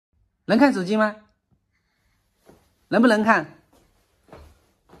能看手机吗？能不能看？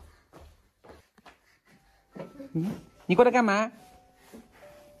你过来干嘛？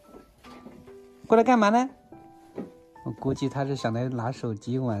过来干嘛呢？我估计他是想来拿手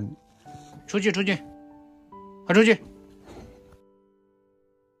机玩。出去，快出去！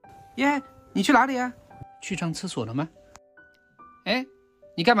耶，你去哪里啊？去上厕所了吗？哎，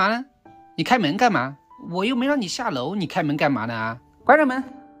你干嘛呢？你开门干嘛？我又没让你下楼，你开门干嘛呢啊？关上门，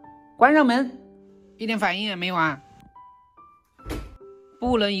关上门，一点反应也没有啊！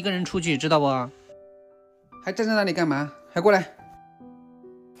不能一个人出去，知道不？还站在那里干嘛？还过来，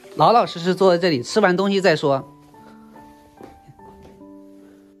老老实实坐在这里，吃完东西再说。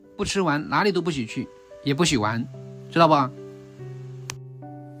不吃完哪里都不许去，也不许玩，知道不？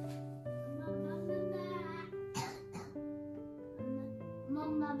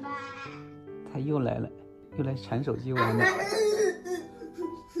他又来了，又来缠手机玩了。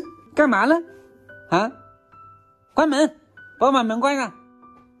干嘛呢？啊！关门，帮我把门关上。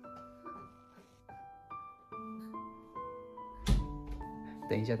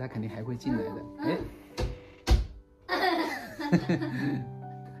等一下，他肯定还会进来的。哎，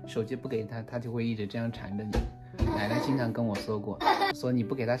手机不给他，他就会一直这样缠着你。奶奶经常跟我说过，说你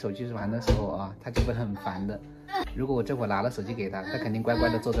不给他手机玩的时候啊，他就会很烦的。如果我这会儿拿了手机给他，他肯定乖乖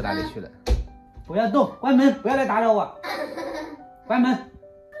的坐在那里去了。不要动，关门，不要来打扰我。关门。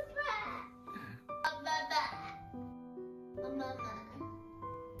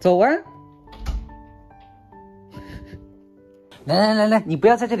走啊！来，你不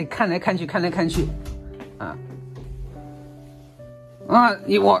要在这里看来看去，啊！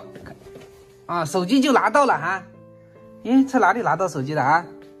手机就拿到了哈。咦，在哪里拿到手机的啊？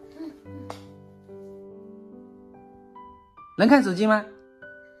能看手机吗？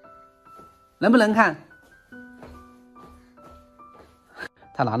能不能看？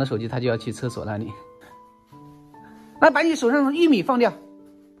他拿了手机，他就要去厕所那里。来，把你手上的玉米放掉，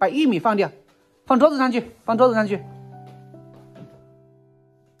把玉米放掉，放桌子上去，放桌子上去。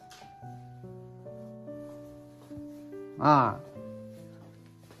啊，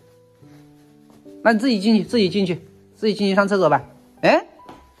那你自己进去，自己进去上厕所吧。哎，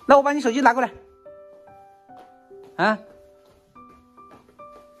那我把你手机拿过来。啊，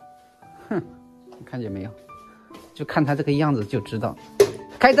哼，你看见没有？就看他这个样子就知道。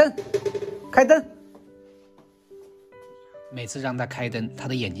开灯，开灯。每次让他开灯，他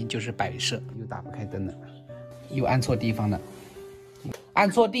的眼睛就是摆设，又打不开灯了，又按错地方了，按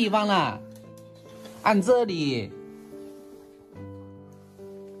错地方了，按这里。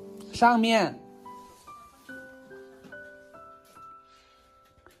上面，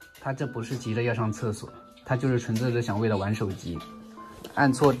他这不是急着要上厕所，他就是纯粹的想为了玩手机，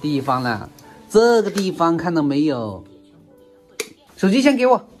按错地方了，这个地方看到没有？手机先给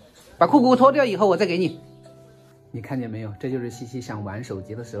我，把裤裤脱掉以后我再给你。你看见没有？这就是西西想玩手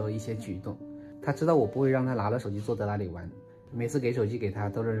机的时候一些举动。他知道我不会让他拿了手机坐在那里玩，每次给手机给他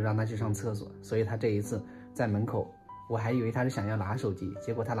都是让他去上厕所，所以他这一次在门口。我还以为他是想要拿手机，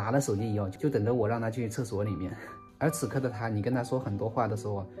结果他拿了手机以后，就等着我让他去厕所里面。而此刻的他，你跟他说很多话的时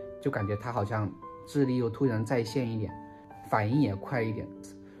候，就感觉他好像智力又突然在线一点，反应也快一点，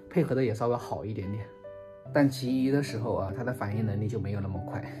配合的也稍微好一点点。但其余的时候啊，他的反应能力就没有那么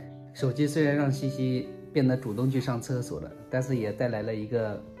快。手机虽然让西西变得主动去上厕所了，但是也带来了一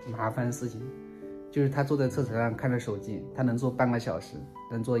个麻烦事情，就是他坐在厕所上看着手机，他能坐半个小时，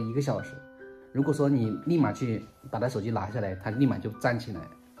能坐1个小时。如果说你立马去把他手机拿下来，他立马就站起来。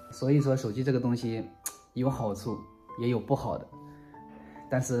所以说手机这个东西有好处也有不好的，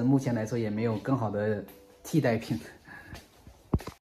但是目前来说也没有更好的替代品。